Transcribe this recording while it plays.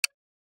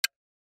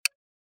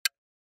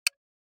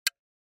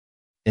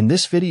In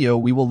this video,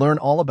 we will learn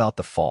all about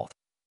the fault,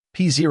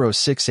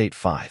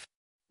 P0685.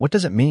 What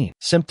does it mean?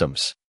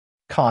 Symptoms,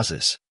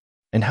 causes,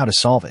 and how to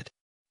solve it.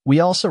 We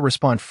also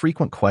respond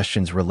frequent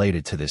questions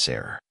related to this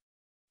error.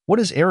 What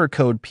does error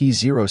code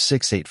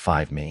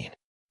P0685 mean?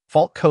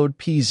 Fault code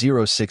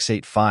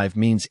P0685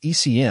 means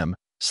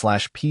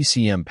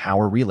ECM/PCM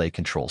power relay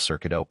control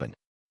circuit open.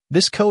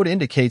 This code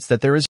indicates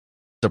that there is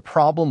a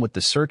problem with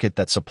the circuit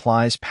that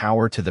supplies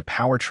power to the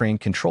powertrain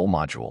control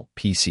module,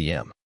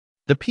 PCM.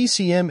 The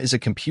PCM is a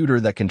computer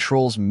that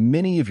controls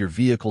many of your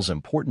vehicle's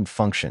important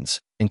functions,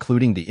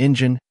 including the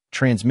engine,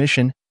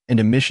 transmission, and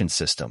emission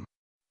system.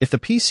 If the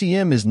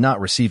PCM is not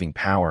receiving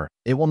power,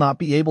 it will not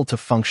be able to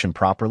function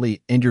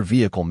properly and your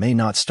vehicle may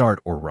not start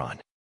or run.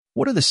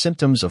 What are the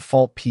symptoms of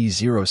fault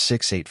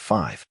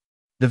P0685?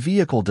 The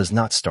vehicle does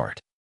not start.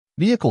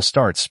 Vehicle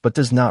starts but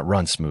does not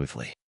run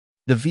smoothly.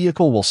 The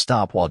vehicle will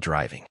stop while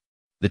driving.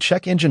 The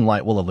check engine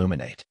light will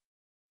illuminate.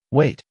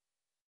 Wait.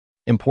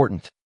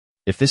 Important.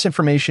 If this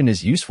information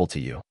is useful to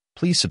you,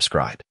 please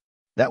subscribe.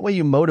 That way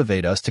you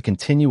motivate us to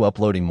continue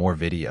uploading more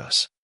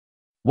videos.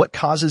 What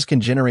causes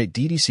can generate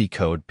DDC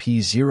code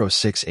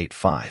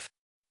P0685?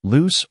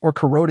 Loose or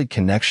corroded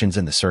connections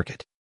in the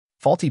circuit.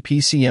 Faulty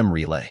PCM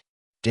relay.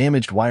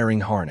 Damaged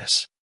wiring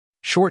harness.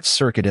 Short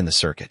circuit in the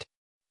circuit.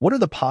 What are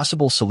the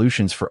possible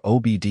solutions for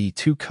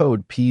OBD2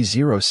 code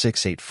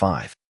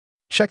P0685?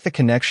 Check the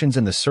connections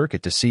in the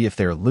circuit to see if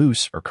they're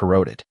loose or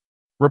corroded.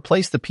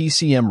 Replace the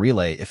PCM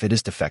relay if it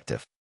is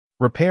defective.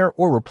 Repair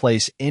or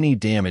replace any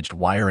damaged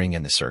wiring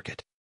in the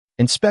circuit.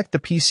 Inspect the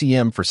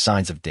PCM for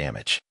signs of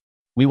damage.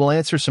 We will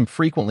answer some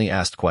frequently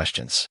asked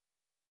questions.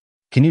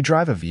 Can you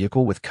drive a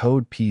vehicle with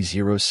code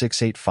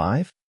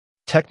P0685?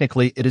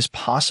 Technically, it is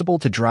possible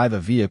to drive a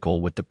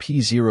vehicle with the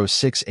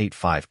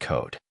P0685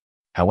 code.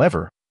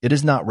 However, it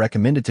is not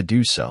recommended to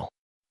do so.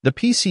 The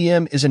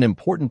PCM is an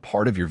important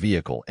part of your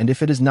vehicle, and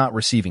if it is not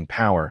receiving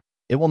power,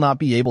 it will not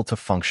be able to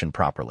function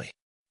properly.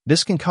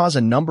 This can cause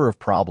a number of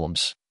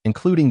problems,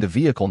 including the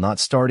vehicle not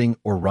starting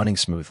or running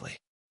smoothly.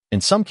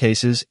 In some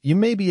cases, you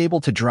may be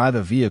able to drive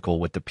a vehicle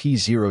with the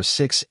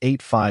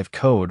P0685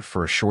 code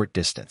for a short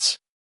distance.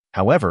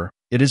 However,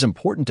 it is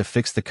important to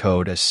fix the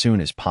code as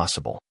soon as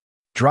possible.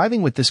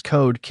 Driving with this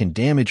code can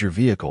damage your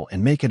vehicle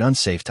and make it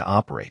unsafe to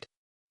operate.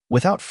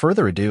 Without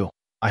further ado,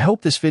 I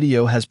hope this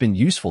video has been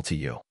useful to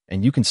you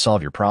and you can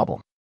solve your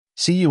problem.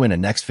 See you in a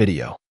next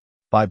video.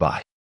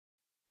 Bye-bye.